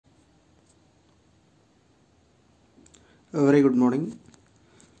Very good morning.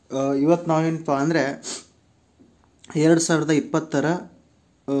 ಇವತ್ತು ನಾವೇನಪ್ಪ ಅಂದರೆ 2020ರ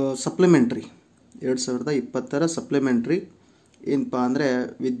ಸಪ್ಲಿಮೆಂಟ್ರಿ 2020ರ ಸಪ್ಲಿಮೆಂಟ್ರಿ ಏನಪ್ಪ ಅಂದರೆ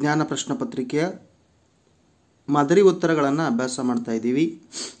ವಿಜ್ಞಾನ ಪ್ರಶ್ನೆ ಪತ್ರಿಕೆಯ ಮಾದರಿ ಉತ್ತರಗಳನ್ನು ಅಭ್ಯಾಸ ಮಾಡ್ತಾ ಇದ್ದೀವಿ.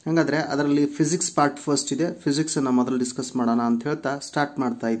 ಹಾಗಾದರೆ ಅದರಲ್ಲಿ ಫಿಸಿಕ್ಸ್ ಪಾರ್ಟ್ ಫಸ್ಟ್ ಇದೆ. ಫಿಸಿಕ್ಸನ್ನು ಮೊದಲು ಡಿಸ್ಕಸ್ ಮಾಡೋಣ ಅಂತ ಹೇಳ್ತಾ ಸ್ಟಾರ್ಟ್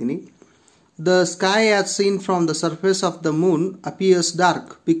ಮಾಡ್ತಾ ಇದ್ದೀನಿ. The sky as seen from the surface of the moon appears dark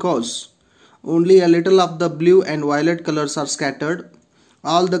because only a little of the blue and violet colors are scattered.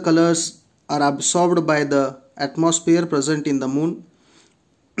 All the colors are absorbed by the atmosphere present in the moon.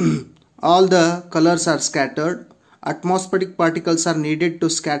 All the colors are scattered. Atmospheric particles are needed to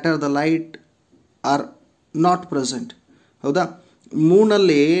scatter the light are not present. ಹೌದಾ,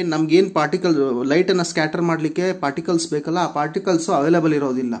 ಮೂನಲ್ಲಿ ನಮಗೇನು ಲೈಟನ್ನು scatter ಮಾಡಲಿಕ್ಕೆ particles ಬೇಕಲ್ಲ, ಆ particles available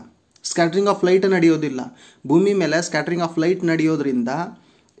ಇರೋದಿಲ್ಲ. Scattering of light ನಡೆಯೋದಿಲ್ಲ. ಭೂಮಿ ಮೇಲೆ ಸ್ಕ್ಯಾಟ್ರಿಂಗ್ ಆಫ್ ಲೈಟ್ ನಡೆಯೋದ್ರಿಂದ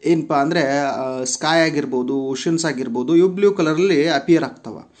ಏನಪ್ಪ ಅಂದರೆ ಸ್ಕೈ ಆಗಿರ್ಬೋದು, ಓಷನ್ಸ್ ಆಗಿರ್ಬೋದು, ಇವು ಬ್ಲೂ ಕಲರಲ್ಲಿ ಅಪಿಯರ್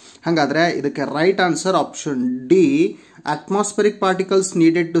ಆಗ್ತವೆ. ಹಾಗಾದರೆ ಇದಕ್ಕೆ right answer option D, atmospheric particles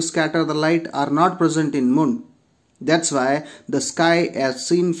needed to scatter the light R not present in Moon. That's why the sky as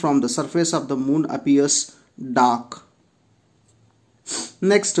scene from the surface of the Moon appears dark.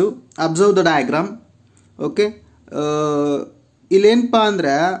 Next observe the diagram. Okay, ಇಲ್ಲೇನಪ್ಪ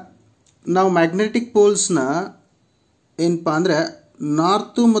ಅಂದರೆ ನಾವು magnetic ಪೋಲ್ಸ್ನ ಏನಪ್ಪ ಅಂದರೆ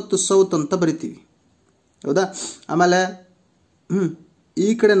north ಮತ್ತು south ಅಂತ ಬರಿತೀವಿ. ಹೌದಾ, ಆಮೇಲೆ ಈ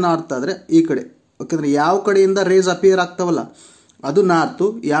ಕಡೆ ನಾರ್ತ್ ಆದರೆ ಈ ಕಡೆ, ಯಾಕೆಂದರೆ ಯಾವ ಕಡೆಯಿಂದ ರೇಸ್ ಅಪಿಯರ್ ಆಗ್ತಾವಲ್ಲ ಅದು ನಾರ್ತು,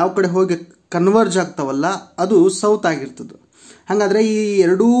 ಯಾವ ಕಡೆ ಹೋಗಿ ಕನ್ವರ್ಜ್ ಆಗ್ತಾವಲ್ಲ ಅದು ಸೌತ್ ಆಗಿರ್ತದೆ. ಹಾಗಾದರೆ ಈ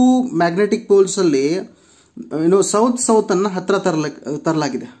ಎರಡೂ ಮ್ಯಾಗ್ನೆಟಿಕ್ ಪೋಲ್ಸಲ್ಲಿ ಸೌತನ್ನು ಹತ್ತಿರ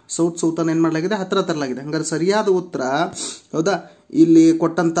ತರಲಾಗಿದೆ. ಸೌತನ್ನು ಏನು ಮಾಡಲಾಗಿದೆ, ಹತ್ತಿರ ತರಲಾಗಿದೆ. ಹಾಗಾದ್ರೆ ಸರಿಯಾದ ಉತ್ತರ, ಹೌದಾ, ಇಲ್ಲಿ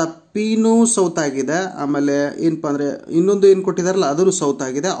ಕೊಟ್ಟಂಥ ಪೀನು ಸೌತ್ ಆಗಿದೆ. ಆಮೇಲೆ ಏನಪ್ಪ ಅಂದರೆ ಇನ್ನೊಂದು ಏನು ಕೊಟ್ಟಿದಾರಲ್ಲ ಅದೂ ಸೌತ್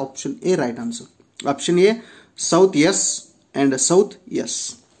ಆಗಿದೆ. Option A right answer. Option A south S and south S.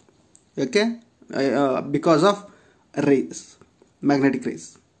 Okay, because of race, magnetic race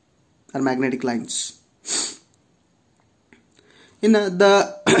R magnetic lines. In the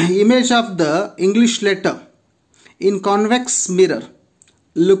image of the English letter in convex mirror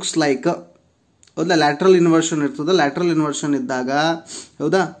looks like ಹೌದಾ, lateral inversion ಇರ್ತದೆ. Lateral inversion ಇದ್ದಾಗ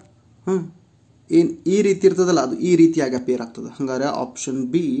ಹೌದಾ ಈ ರೀತಿ ಇರ್ತದಲ್ಲ ಅದು ಈ ರೀತಿಯಾಗಿ ಅಪಿಯರ್ ಆಗ್ತದೆ. ಹಾಗಾದ್ರೆ ಆಪ್ಷನ್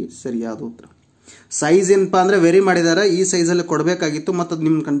ಬಿ ಸರಿಯಾದ ಉತ್ತರ. ಸೈಜ್ ಏನಪ್ಪ ಅಂದರೆ ವೆರಿ ಮಾಡಿದ್ದಾರೆ. ಈ ಸೈಜಲ್ಲಿ ಕೊಡಬೇಕಾಗಿತ್ತು ಮತ್ತು ಅದು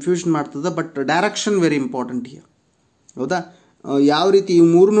ನಿಮ್ಗೆ ಕನ್ಫ್ಯೂಷನ್ ಮಾಡ್ತದೆ. But direction very important here. ಹೌದಾ, ಯಾವ ರೀತಿ ಇವು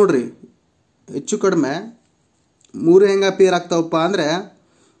ಮೂರು ನೋಡ್ರಿ, ಹೆಚ್ಚು ಕಡಿಮೆ ಮೂರು ಹೆಂಗೆ ಅಪಿಯರ್ ಆಗ್ತಾವಪ್ಪ ಅಂದರೆ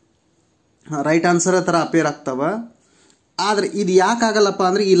ರೈಟ್ ಆನ್ಸರ್ ಥರ ಅಪಿಯರ್ ಆಗ್ತಾವ. ಆದರೆ ಇದು ಯಾಕಾಗಲ್ಲಪ್ಪ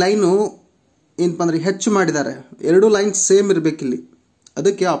ಅಂದರೆ ಈ ಲೈನು ಏನಪ್ಪ ಅಂದರೆ ಹೆಚ್ಚು ಮಾಡಿದ್ದಾರೆ. ಎರಡೂ ಲೈನ್ಸ್ ಸೇಮ್ ಇರಬೇಕಿಲ್ಲಿ,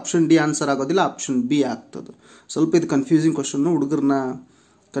 ಅದಕ್ಕೆ ಆಪ್ಷನ್ ಡಿ ಆನ್ಸರ್ ಆಗೋದಿಲ್ಲ, ಆಪ್ಷನ್ ಬಿ ಆಗ್ತದೆ. ಸ್ವಲ್ಪ ಇದು ಕನ್ಫ್ಯೂಸಿಂಗ್ ಕ್ವಶನ್ನು, ಹುಡುಗರನ್ನ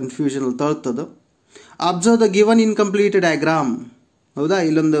ಕನ್ಫ್ಯೂಷನಲ್ಲಿ ತಳ್ತದೆ. Observe the given incomplete diagram. ಹೌದಾ,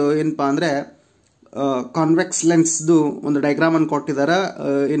 ಇಲ್ಲೊಂದು ಏನಪ್ಪ ಅಂದರೆ ಕಾನ್ವೆಕ್ಸ್ ಲೆನ್ಸ್ದು ಒಂದು ಡಯಾಗ್ರಾಮನ್ನು ಕೊಟ್ಟಿದ್ದಾರೆ.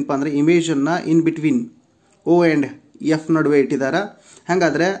 ಏನಪ್ಪ ಅಂದರೆ ಇಮೇಜನ್ನು in between O and F ನಡುವೆ ಇಟ್ಟಿದ್ದಾರೆ.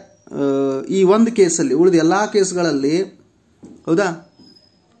 ಹಾಗಾದರೆ ಈ ಒಂದು ಕೇಸಲ್ಲಿ, ಉಳಿದ ಎಲ್ಲ ಕೇಸ್ಗಳಲ್ಲಿ ಹೌದಾ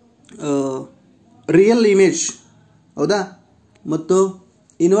ರಿಯಲ್ ಇಮೇಜ್ ಹೌದಾ ಮತ್ತು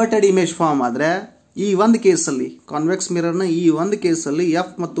ಇನ್ವರ್ಟೆಡ್ ಇಮೇಜ್ ಫಾರ್ಮ್ ಆದರೆ, ಈ ಒಂದು ಕೇಸಲ್ಲಿ ಕಾನ್ವೆಕ್ಸ್ ಮಿರರ್ನ ಈ ಒಂದು ಕೇಸಲ್ಲಿ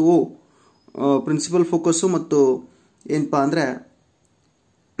ಎಫ್ ಮತ್ತು ಓ ಪ್ರಿನ್ಸಿಪಲ್ ಫೋಕಸ್ಸು ಮತ್ತು ಏನಪ್ಪ ಅಂದರೆ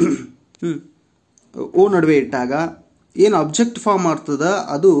ಓ ನಡುವೆ ಇಟ್ಟಾಗ ಏನು ಅಬ್ಜೆಕ್ಟ್ ಫಾರ್ಮ್ ಆಗ್ತದೆ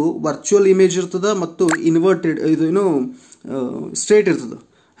ಅದು ವರ್ಚುವಲ್ ಇಮೇಜ್ ಇರ್ತದೆ ಮತ್ತು ಇನ್ವರ್ಟೆಡ್ ಇದು ಸ್ಟ್ರೇಟ್ ಇರ್ತದೆ.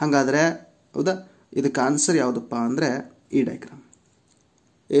 ಹಾಗಾದರೆ ಹೌದಾ, ಇದಕ್ಕೆ ಆನ್ಸರ್ ಯಾವುದಪ್ಪ ಅಂದರೆ ಈ ಡಯಾಗ್ರಾಮ್.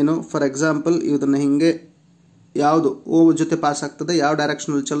 ಏನು ಫಾರ್ ಎಕ್ಸಾಂಪಲ್ ಇದನ್ನು ಹಿಂಗೆ ಯಾವುದು ಓ ಜೊತೆ ಪಾಸ್ ಆಗ್ತದೆ, ಯಾವ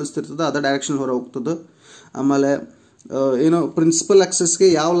ಡೈರೆಕ್ಷನಲ್ಲಿ ಚಲಿಸ್ತಿರ್ತದೆ ಅದೇ ಡೈರೆಕ್ಷನ್ ಹೊರ ಹೋಗ್ತದೆ. ಆಮೇಲೆ ಏನು ಪ್ರಿನ್ಸಿಪಲ್ ಆಕ್ಸಸ್ಗೆ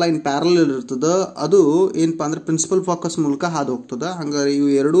ಯಾವ ಲೈನ್ ಪ್ಯಾರಲಲ್ ಇರ್ತದೆ ಅದು ಏನಪ್ಪ ಅಂದರೆ ಪ್ರಿನ್ಸಿಪಲ್ ಫೋಕಸ್ ಮೂಲಕ ಹಾದು ಹೋಗ್ತದೆ. ಹಾಗಾದ್ರೆ ಇವು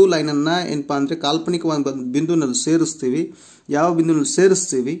ಎರಡೂ ಲೈನನ್ನು ಏನಪ್ಪ ಅಂದರೆ ಕಾಲ್ಪನಿಕವಾಗಿ ಬಿಂದುನಲ್ಲಿ ಸೇರಿಸ್ತೀವಿ. ಯಾವ ಬಿಂದುನಲ್ಲಿ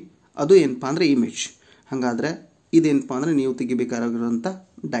ಸೇರಿಸ್ತೀವಿ ಅದು ಏನಪ್ಪ ಅಂದರೆ ಇಮೇಜ್. ಹಾಗಾದರೆ ಇದೇನಪ್ಪ ಅಂದರೆ ನೀವು ತೆಗಿಬೇಕಾಗಿರುವಂಥ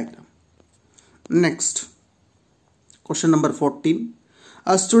diagram. Next question number 14.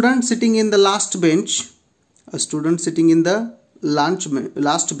 A student sitting in the last bench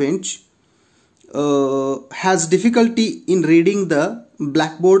has difficulty in reading the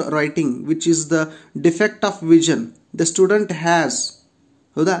blackboard writing, which is the defect of vision. The student has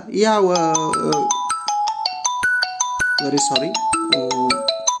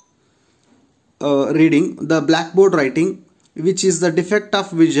reading the blackboard writing, which is the defect of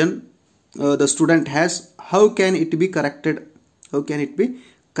vision the student has. How can it be corrected?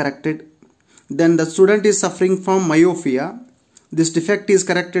 Then the student is suffering from myopia. This defect is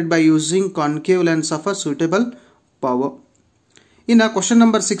corrected by using concave lens of a suitable power. In question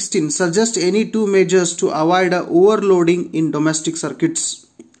number 16, suggest any two measures to avoid overloading in domestic circuits.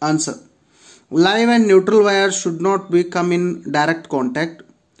 Answer. Live and neutral wires should not come in direct contact.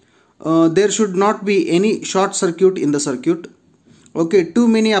 There should not be any short circuit in the circuit. Okay, too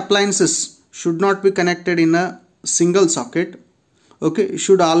many appliances should not be connected in a single socket. Okay,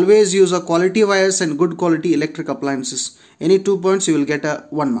 should always use a quality wires and good quality electric appliances. Any 2 points you will get a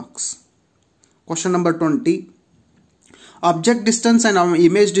 1 marks. Question number 20. Object distance and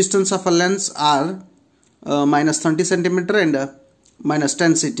image distance of a lens are minus 30 centimeter and minus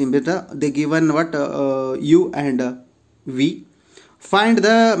 10 centimeter. They given what U and V. Find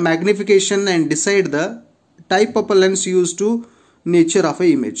the magnification and decide the type of a lens used to nature of a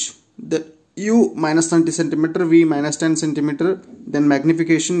image. The U minus 30 centimeter, V minus 10 centimeter, then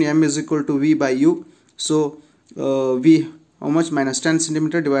magnification M is equal to V by U. So V how much? Minus 10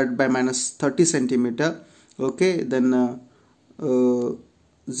 centimeter divided by minus 30 centimeter. Okay, then 0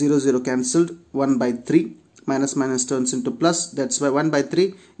 0 cancelled, 1 by 3, minus minus turns into plus, that's why 1 by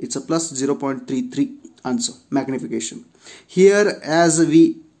 3 it's a plus 0.33. answer. Magnification here, as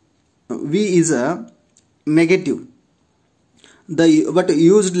V is a negative, but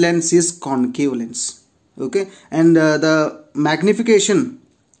used lens is concave lens. Okay, and the magnification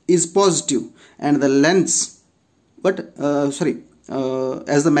is positive and the lens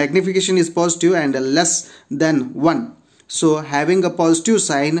as the magnification is positive and less than 1, so having a positive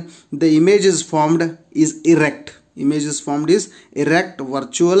sign, the image is formed is erect. Image is formed is erect,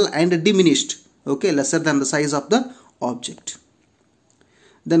 virtual and diminished. Okay, lesser than the size of the object.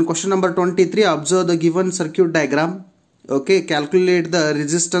 Then question number 23, observe the given circuit diagram. Okay, calculate the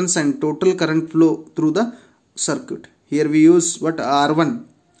resistance and total current flow through the circuit. Here we use what?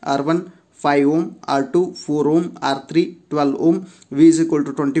 R1 5 ohm, R2 4 ohm, R3 12 ohm, V is equal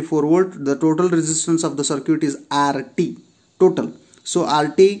to 24 volt. The total resistance of the circuit is RT total. So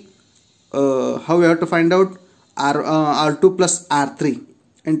RT, how we have to find out? R2 plus R3,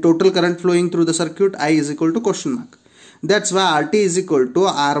 and total current flowing through the circuit I is equal to question mark. That's why RT is equal to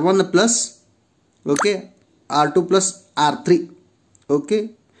R1 plus R2 plus R3.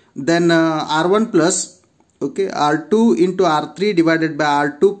 Okay, then R1 plus R2 into R3 divided by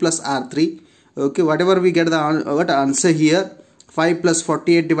R2 plus R3. Okay, whatever we get the answer here, 5 plus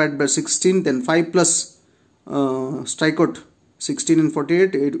 48 divided by 16, then 5 plus strike out 16 and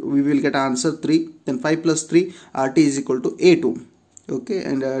 48, we will get answer 3, then 5 plus 3, RT is equal to 8 ohm. Okay,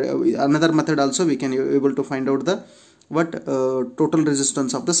 and another method also we can able to find out the total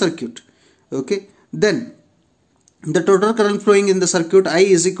resistance of the circuit. Okay, then the total current flowing in the circuit I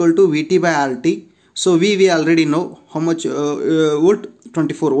is equal to VT by RT. So V we already know how much volt,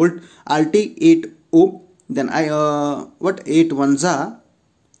 24 volt, RT 8 ohm, then 8 ones are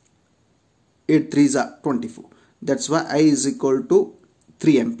 8 threes are 24. That's why I is equal to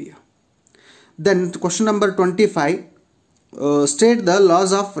 3 ampere. Then question number 25, state the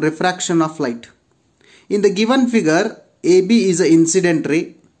laws of refraction of light. In the given figure, AB is the incident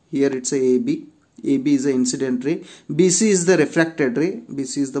ray. Here it's a AB. AB is the incident ray. BC is the refracted ray.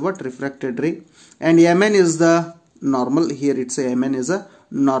 BC is the refracted ray. And MN is the normal. Here it's a MN is a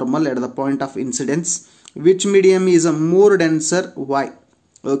normal at the point of incidence. Which medium is a more denser? Y.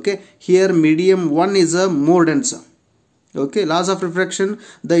 Okay. Here medium 1 is a more denser. Okay. Laws of refraction.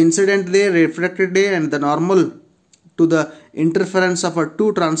 The incident ray, refracted ray, and the normal to the interference of a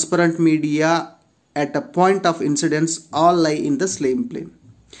two transparent media at a point of incidence all lie in the same plane.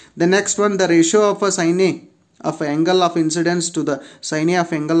 The next one, the ratio of a sin A of angle of incidence to the sin A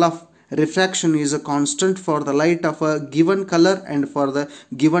of angle of refraction is a constant for the light of a given color and for the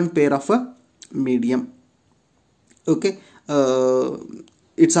given pair of a medium. Okay,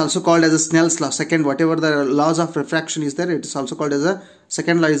 it's also called as a Snell's law. Second, whatever the laws of refraction is there, it is also called as a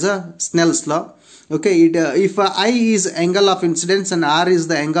second law is a Snell's law. Okay, if I is angle of incidence and R is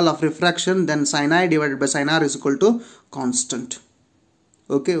the angle of refraction, then sin I divided by sin R is equal to constant.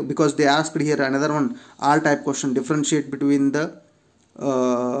 Okay, because they asked here another one R type question, differentiate between the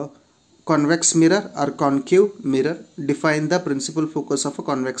convex mirror or concave mirror, define the principal focus of a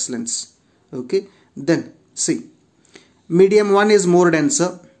convex lens. Okay, then see, medium 1 is more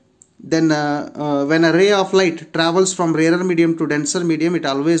denser. Then when a ray of light travels from rarer medium to denser medium, it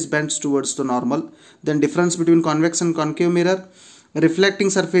always bends towards the normal. Then difference between convex and concave mirror, reflecting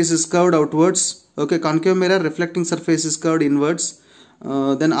surface is curved outwards. Okay, concave mirror, reflecting surface is curved inwards.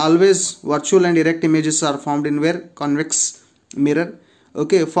 Then always virtual and erect images are formed in where? Convex mirror.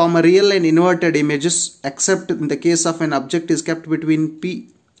 Okay, form a real and inverted images except in the case of an object is kept between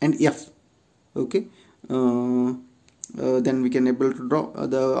P and F. Okay, then we can able to draw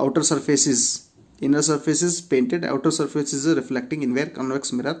the outer surface is inner surface is painted, outer surface is reflecting. In where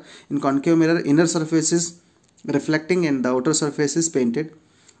convex mirror, in concave mirror, inner surface is reflecting and the outer surface is painted.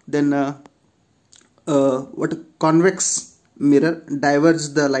 Then what convex mirror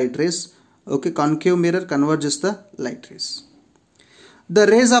diverges the light rays. Okay, concave mirror converges the light rays. The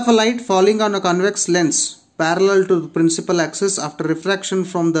rays of a light falling on a convex lens parallel to the principal axis after refraction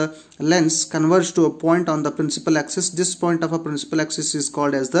from the lens converge to a point on the principal axis. This point of a principal axis is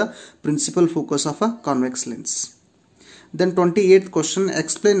called as the principal focus of a convex lens. Then 28th question,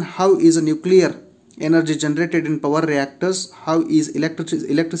 explain how is a nuclear energy generated in power reactors, how is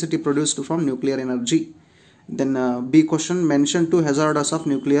electricity produced from nuclear energy. Then B question, mention two hazards of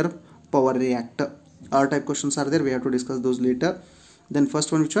nuclear power reactor. All type questions are there, we have to discuss those later. Then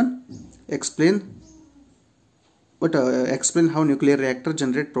first one, which one? Explain how nuclear reactor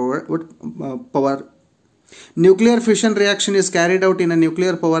generate power. Nuclear fission reaction is carried out in a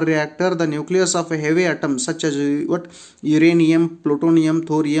nuclear power reactor. The nucleus of a heavy atom such as uranium, plutonium,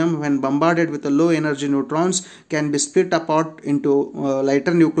 thorium, when bombarded with low energy neutrons, can be split apart into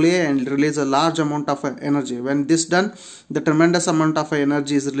lighter nuclei and release a large amount of energy. When this done, the tremendous amount of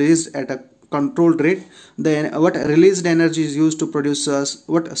energy is released at a controlled rate. The released energy is used to produce a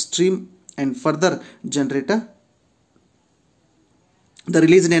stream and further generate the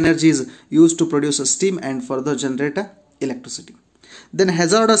released energy is used to produce a steam and further generate electricity. Then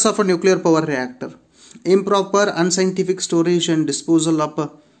hazards of a nuclear power reactor: improper unscientific storage and disposal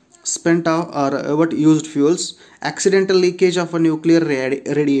of spent or used fuels, accidental leakage of a nuclear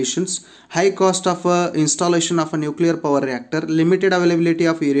radiations, high cost of installation of a nuclear power reactor, limited availability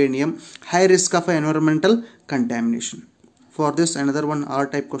of uranium, high risk of environmental contamination. For this, another one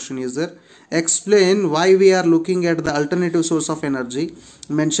R-type question is there. Explain why we are looking at the alternative source of energy.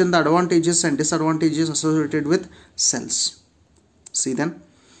 Mention the advantages and disadvantages associated with cells. See then,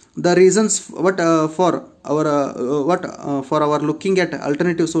 the reasons for our looking at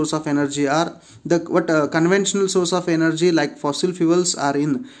alternative source of energy are the conventional source of energy like fossil fuels are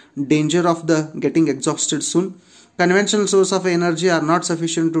in danger of the getting exhausted soon. Conventional source of energy are not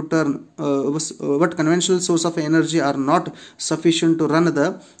sufficient to run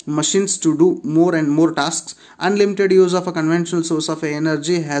the machines to do more and more tasks. Unlimited use of a conventional source of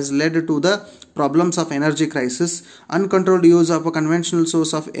energy has led to the problems of energy crisis. Uncontrolled use of a conventional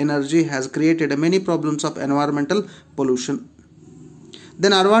source of energy has created many problems of environmental pollution.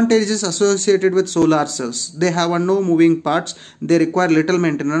 Then advantages associated with solar cells: they have no moving parts, they require little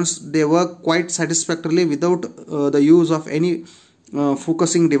maintenance, they work quite satisfactorily without the use of any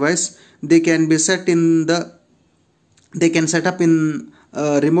focusing device. They can set up in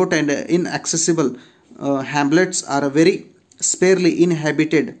remote and inaccessible hamlets or very sparely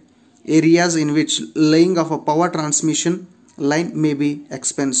inhabited areas in which laying of a power transmission line may be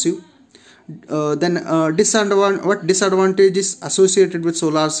expensive. Disadvantages associated with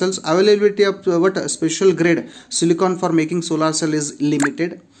solar cells: availability of special grade silicon for making solar cell is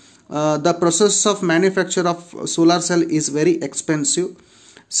limited. The process of manufacture of solar cell is very expensive.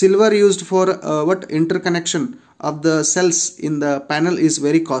 Silver used for interconnection of the cells in the panel is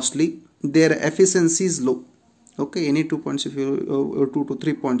very costly. Their efficiency is low. Okay, any 2 points, if you 2 to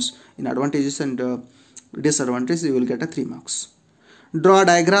 3 points in advantages and disadvantages, you will get a 3 marks. Draw a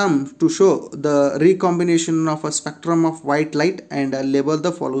diagram to show the recombination of a spectrum of white light and label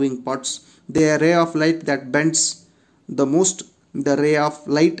the following parts. The ray of light that bends the most, the ray of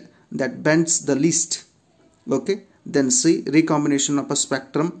light that bends the least. Okay, then see recombination of a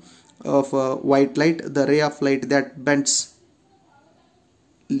spectrum of white light, the ray of light that bends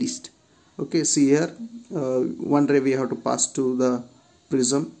least. Okay, see here, one ray we have to pass to the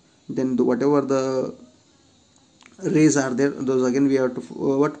prism, then whatever the rays are there, those again we have to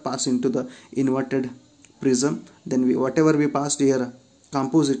pass into the inverted prism. Then whatever we passed here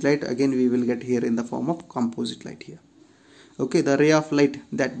composite light, again we will get here in the form of composite light here. Okay, the ray of light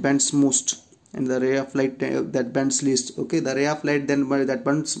that bends most and the ray of light that bends least. Okay, the ray of light then that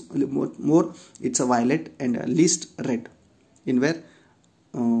bends more, it's a violet, and least red in where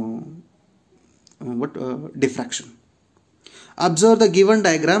diffraction. Observe the given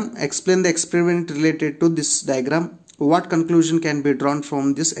diagram, explain the experiment related to this diagram. What conclusion can be drawn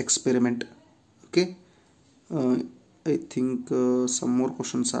from this experiment? Okay, I think some more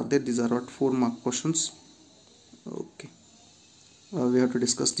questions are there. These are 4 mark questions. Okay, we have to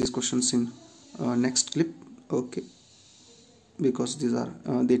discuss these questions in next clip. Okay, because these are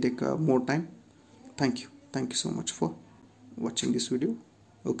they take more time. Thank you so much for watching this video.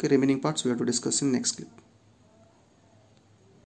 Okay, remaining parts we have to discuss in next clip.